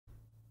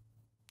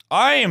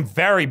I am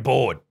very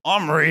bored.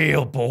 I'm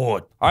real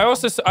bored. I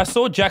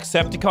saw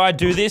Jacksepticeye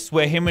do this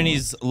where him and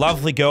his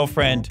lovely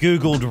girlfriend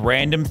Googled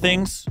random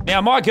things.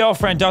 Now, my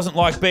girlfriend doesn't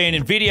like being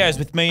in videos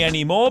with me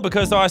anymore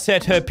because I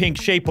set her pink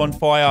sheep on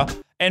fire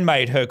and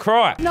made her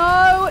cry.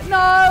 No,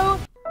 no.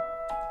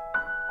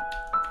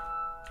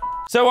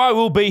 So I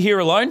will be here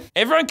alone.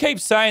 Everyone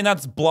keeps saying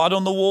that's blood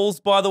on the walls,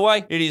 by the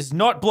way. It is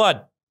not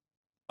blood.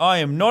 I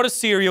am not a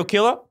serial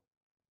killer.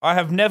 I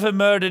have never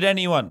murdered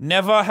anyone.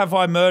 Never have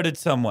I murdered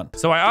someone.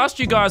 So I asked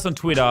you guys on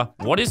Twitter,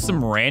 what is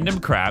some random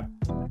crap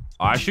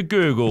I should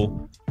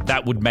Google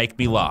that would make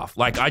me laugh?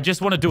 Like, I just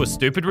want to do a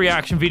stupid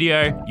reaction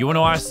video. You and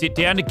I sit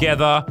down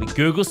together. We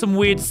Google some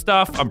weird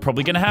stuff. I'm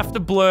probably going to have to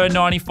blur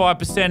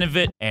 95% of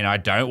it. And I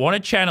don't want a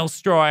channel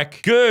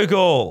strike.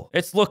 Google.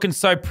 It's looking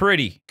so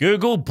pretty.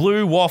 Google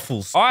blue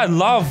waffles. I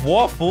love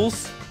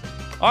waffles.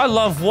 I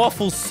love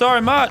waffles so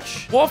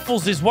much.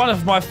 Waffles is one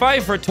of my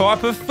favorite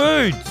type of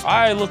foods.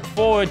 I look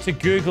forward to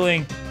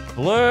Googling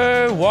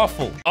blue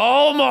waffle.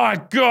 Oh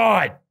my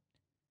God.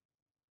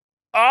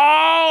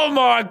 Oh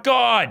my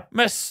God.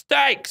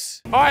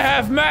 Mistakes. I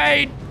have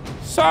made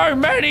so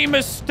many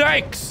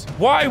mistakes.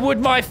 Why would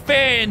my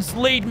fans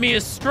lead me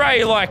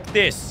astray like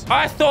this?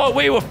 I thought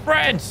we were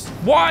friends.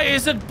 Why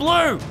is it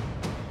blue?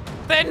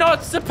 They're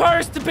not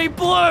supposed to be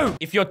blue.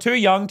 If you're too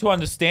young to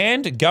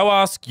understand, go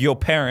ask your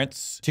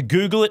parents to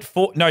Google it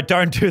for... No,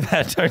 don't do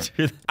that. Don't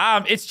do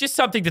that. It's just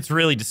something that's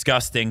really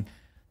disgusting.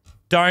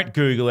 Don't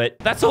Google it.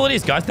 That's all it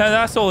is, guys. No,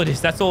 that's all it is.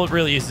 That's all it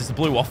really is a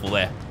blue waffle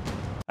there.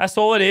 That's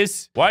all it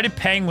is. Why do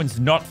penguins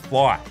not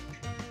fly?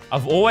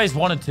 I've always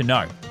wanted to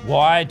know.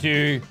 Why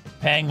do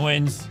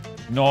penguins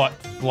not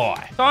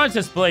fly?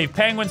 Scientists believe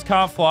penguins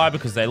can't fly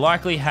because they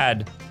likely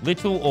had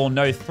little or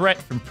no threat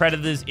from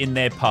predators in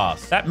their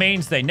past. That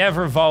means they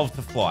never evolved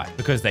to fly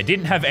because they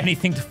didn't have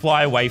anything to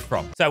fly away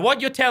from. So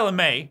what you're telling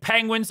me,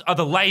 penguins are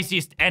the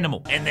laziest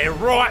animal and they're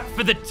ripe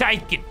for the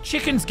taking.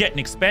 Chicken's getting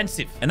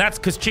expensive and that's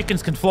because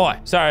chickens can fly.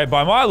 So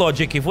by my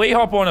logic, if we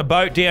hop on a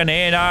boat down to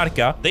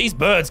Antarctica, these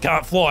birds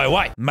can't fly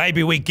away.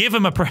 Maybe we give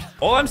them a predator.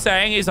 All I'm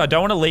saying is I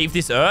don't want to leave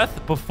this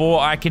earth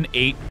before I can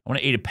eat. I want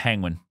to eat a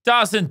penguin.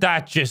 Doesn't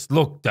that just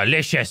look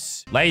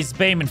delicious?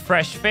 LazarBeam and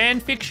Fresh fan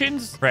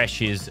fictions.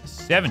 Fresh is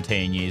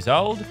 17 years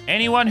old.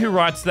 Anyone who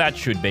writes that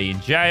should be in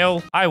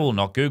jail. I will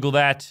not Google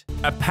that.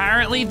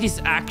 Apparently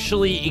this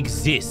actually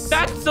exists.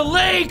 That's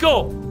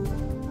illegal!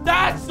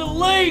 That's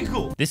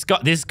illegal!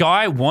 This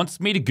guy wants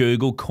me to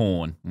Google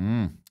corn.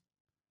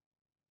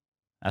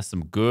 That's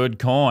some good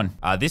corn.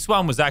 This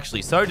one was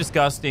actually so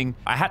disgusting,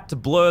 I had to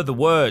blur the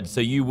word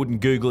so you wouldn't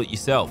Google it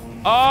yourself.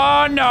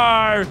 Oh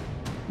no!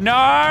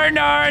 No,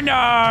 no,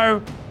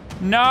 no.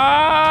 No.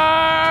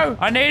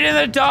 I need an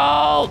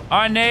adult.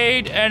 I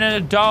need an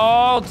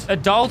adult.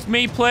 Adult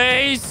me,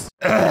 please.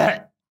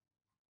 I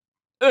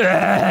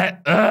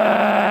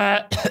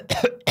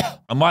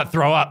might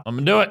throw up. I'm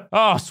gonna do it.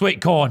 Oh,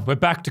 sweet corn. We're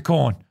back to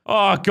corn.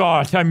 Oh,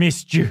 God, I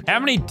missed you. How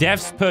many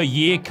deaths per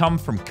year come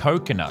from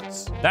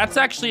coconuts? That's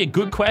actually a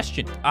good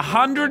question.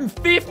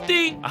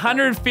 150?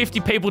 150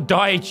 people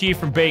die each year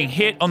from being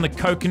hit on the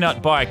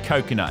coconut by a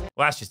coconut.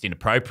 Well, that's just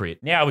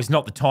inappropriate. Now is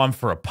not the time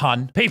for a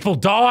pun. People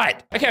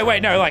died. Okay,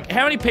 wait, no, like,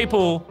 how many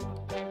people...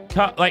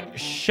 like,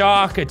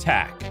 shark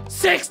attack?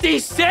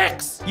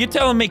 66! You're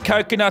telling me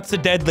coconuts are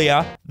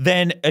deadlier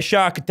than a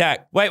shark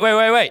attack. Wait.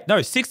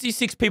 No,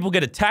 66 people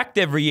get attacked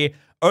every year.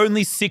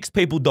 Only 6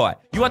 people die.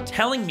 You are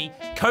telling me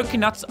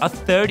coconuts are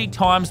 30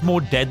 times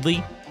more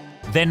deadly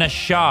than a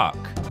shark.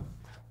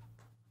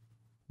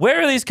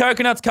 Where are these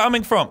coconuts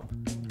coming from?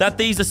 That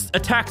these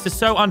attacks are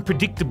so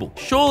unpredictable.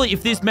 Surely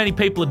if this many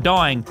people are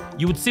dying,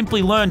 you would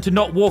simply learn to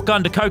not walk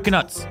under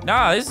coconuts.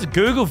 Nah, this is a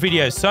Google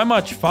video. So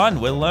much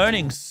fun. We're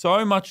learning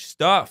so much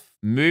stuff.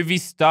 Movie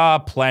star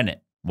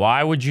planet.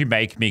 Why would you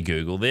make me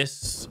Google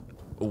this?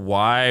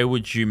 Why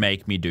would you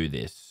make me do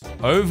this?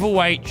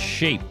 Overweight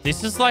sheep.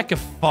 This is like a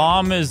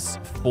farmer's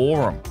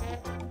forum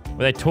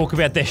where they talk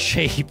about their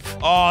sheep.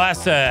 Oh,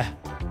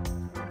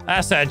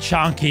 that's a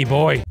chunky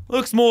boy.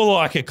 Looks more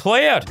like a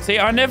cloud. See,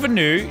 I never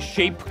knew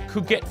sheep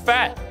could get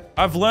fat.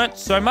 I've learnt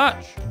so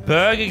much.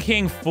 Burger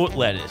King foot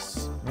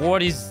lettuce.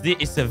 What is this?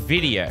 It's a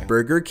video.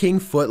 Burger King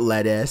foot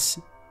lettuce.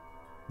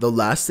 The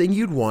last thing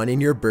you'd want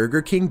in your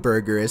Burger King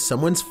burger is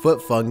someone's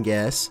foot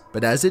fungus,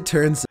 but as it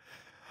turns...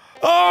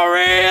 Oh,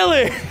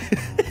 really?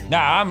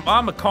 Nah,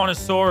 I'm a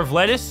connoisseur of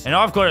lettuce, and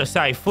I've got to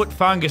say, foot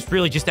fungus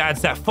really just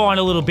adds that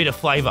final little bit of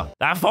flavor.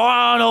 That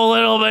final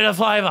little bit of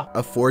flavor.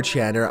 A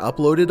 4chaner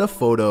uploaded a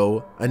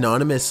photo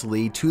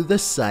anonymously to the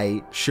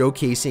site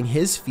showcasing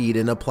his feet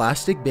in a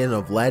plastic bin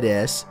of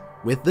lettuce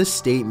with the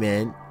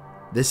statement,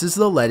 "This is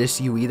the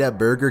lettuce you eat at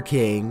Burger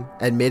King."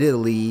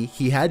 Admittedly,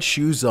 he had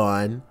shoes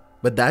on,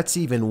 but that's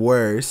even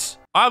worse.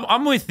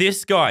 I'm with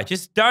this guy.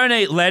 Just don't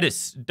eat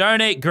lettuce.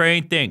 Don't eat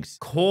green things.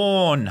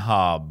 Corn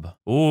hub.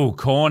 Ooh,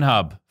 corn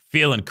hub.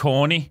 Feeling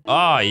corny?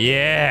 Oh,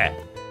 yeah.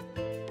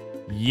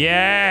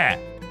 Yeah.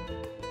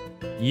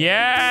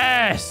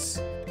 Yes.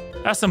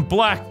 That's some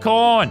black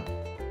corn.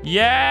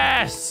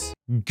 Yes.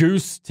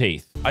 Goose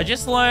teeth. I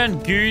just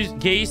learned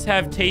geese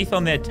have teeth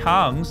on their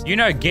tongues. You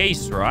know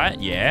geese, right?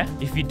 Yeah.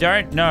 If you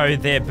don't know,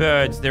 they're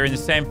birds. They're in the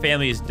same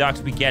family as ducks.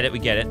 We get it. We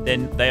get it.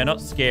 Then they are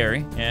not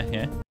scary. Yeah,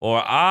 yeah. Or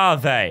are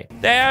they?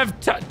 They have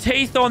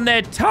teeth on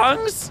their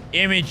tongues?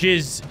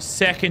 Images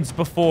seconds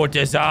before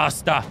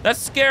disaster.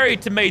 That's scarier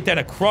to me than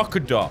a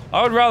crocodile.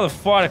 I would rather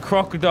fight a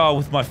crocodile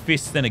with my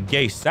fists than a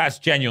geese. That's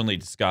genuinely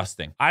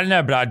disgusting. I don't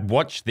know, but I'd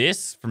watch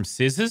this from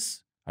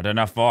Scissors. I don't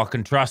know if I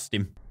can trust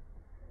him.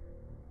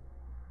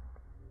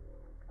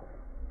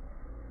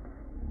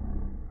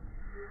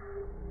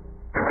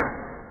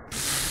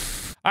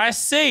 I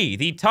see.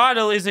 The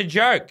title is a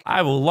joke.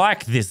 I will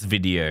like this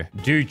video.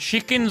 Do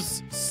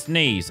chickens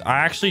sneeze?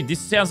 This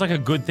sounds like a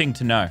good thing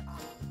to know.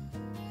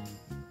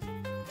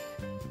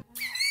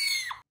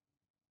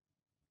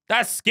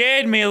 That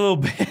scared me a little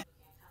bit.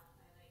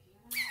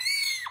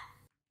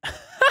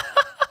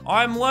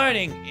 I'm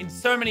learning in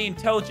so many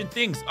intelligent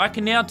things. I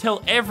can now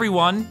tell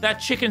everyone that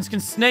chickens can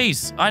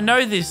sneeze. I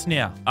know this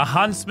now. A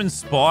huntsman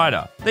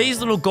spider. These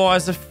little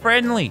guys are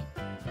friendly.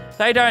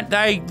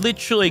 They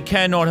literally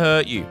cannot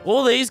hurt you.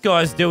 All these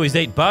guys do is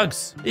eat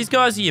bugs. These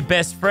guys are your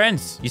best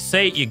friends. You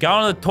see, you go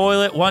on the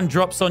toilet, one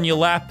drops on your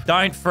lap.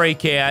 Don't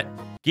freak out.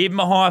 Give him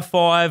a high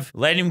five.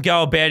 Let him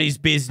go about his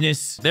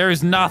business. There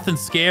is nothing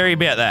scary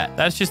about that.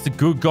 That's just a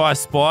good guy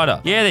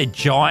spider. Yeah, they're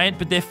giant,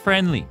 but they're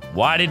friendly.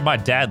 Why did my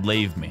dad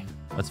leave me?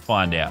 Let's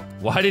find out.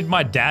 Why did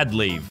my dad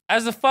leave?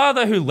 As a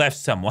father who left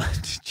someone,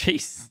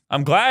 jeez.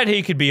 I'm glad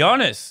he could be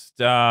honest.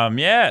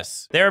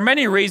 Yes. There are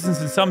many reasons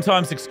and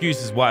sometimes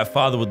excuses why a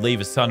father would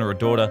leave a son or a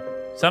daughter.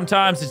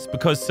 Sometimes it's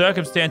because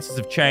circumstances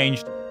have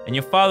changed and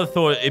your father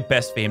thought it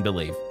best for him to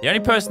leave. The only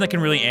person that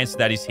can really answer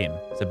that is him.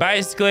 So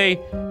basically,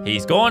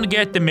 he's gone to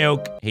get the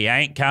milk. He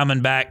ain't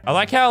coming back. I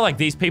like how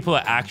these people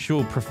are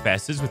actual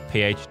professors with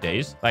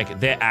PhDs.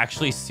 They're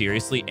actually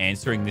seriously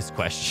answering this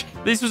question.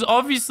 This was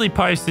obviously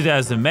posted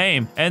as a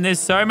meme, and there's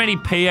so many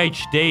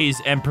PhDs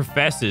and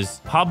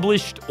professors,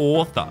 published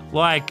author,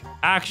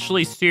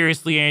 actually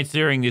seriously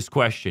answering this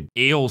question.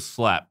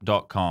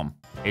 Eelslap.com.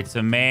 It's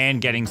a man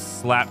getting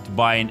slapped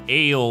by an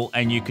eel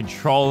and you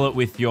control it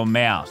with your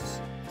mouse.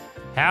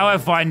 How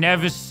have I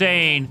never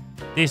seen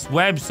this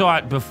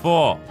website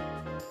before?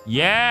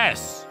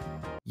 Yes.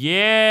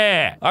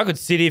 Yeah. I could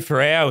sit here for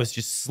hours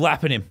just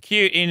slapping him.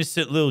 Cute,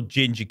 innocent little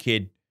ginger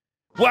kid.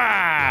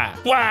 Wah!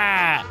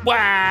 Wah!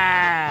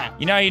 Wah!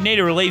 You know, you need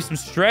to relieve some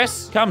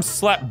stress? Come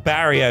slap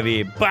Barry over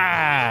here.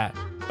 Bah!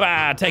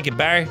 Bah! Take it,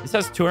 Barry. This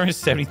has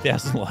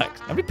 270,000 likes.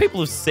 How many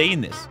people have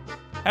seen this?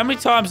 How many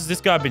times has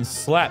this guy been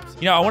slapped?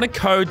 You know, I want to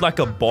code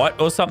a bot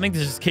or something that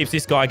just keeps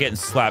this guy getting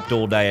slapped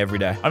all day, every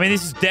day. I mean,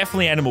 this is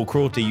definitely animal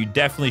cruelty. You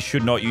definitely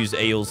should not use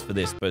eels for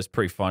this, but it's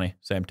pretty funny,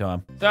 same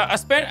time. So I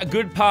spent a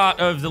good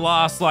part of the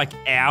last,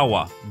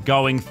 hour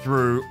going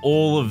through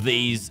all of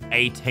these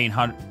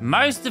 1,800.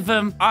 Most of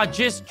them are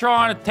just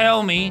trying to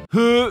tell me,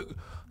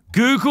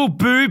 Google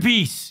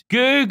boobies.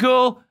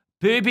 Google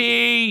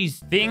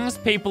boobies. Things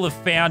people have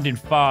found in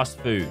fast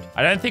food.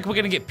 I don't think we're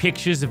gonna get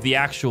pictures of the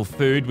actual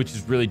food, which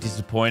is really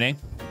disappointing.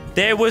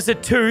 There was a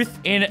tooth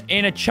in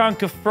a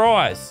chunk of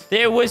fries.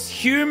 There was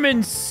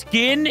human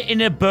skin in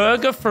a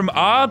burger from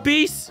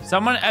Arby's.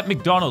 Someone at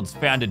McDonald's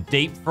found a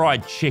deep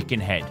fried chicken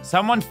head.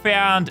 Someone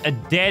found a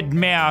dead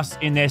mouse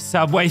in their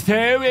Subway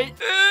sandwich.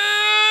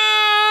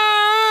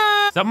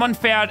 Someone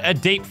found a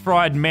deep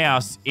fried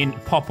mouse in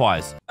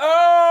Popeyes.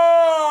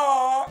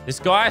 This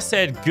guy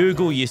said,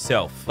 Google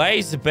yourself.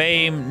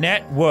 LazarBeam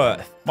net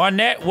worth. My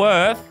net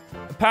worth,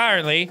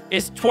 apparently,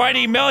 is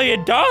 $20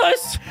 million.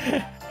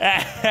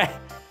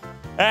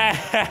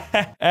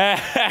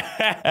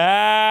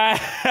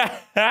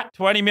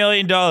 $20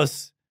 million. Oh,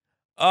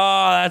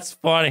 that's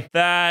funny.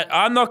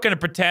 I'm not going to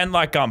pretend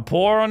like I'm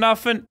poor or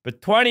nothing,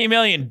 but $20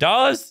 million?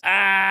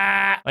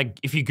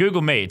 If you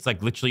Google me, it's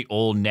literally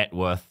all net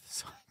worth.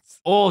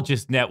 All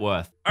just net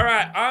worth. All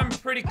right, I'm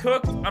pretty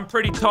cooked. I'm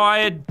pretty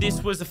tired.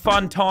 This was a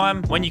fun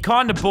time. When you're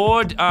kind of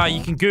bored,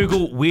 you can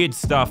Google weird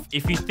stuff.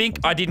 If you think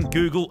I didn't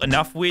Google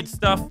enough weird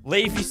stuff,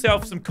 leave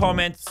yourself some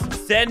comments.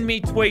 Send me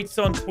tweets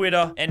on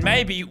Twitter. And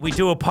maybe we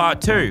do a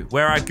part 2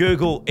 where I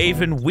Google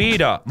even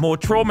weirder, more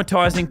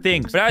traumatizing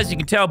things. But as you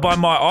can tell by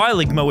my eye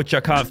ligma, which I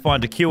can't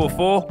find a cure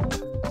for,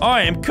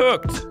 I am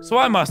cooked. So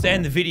I must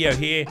end the video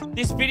here.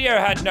 This video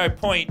had no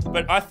point,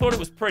 but I thought it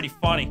was pretty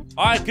funny.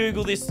 I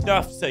Google this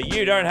stuff so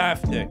you don't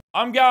have to.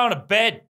 I'm going to bed.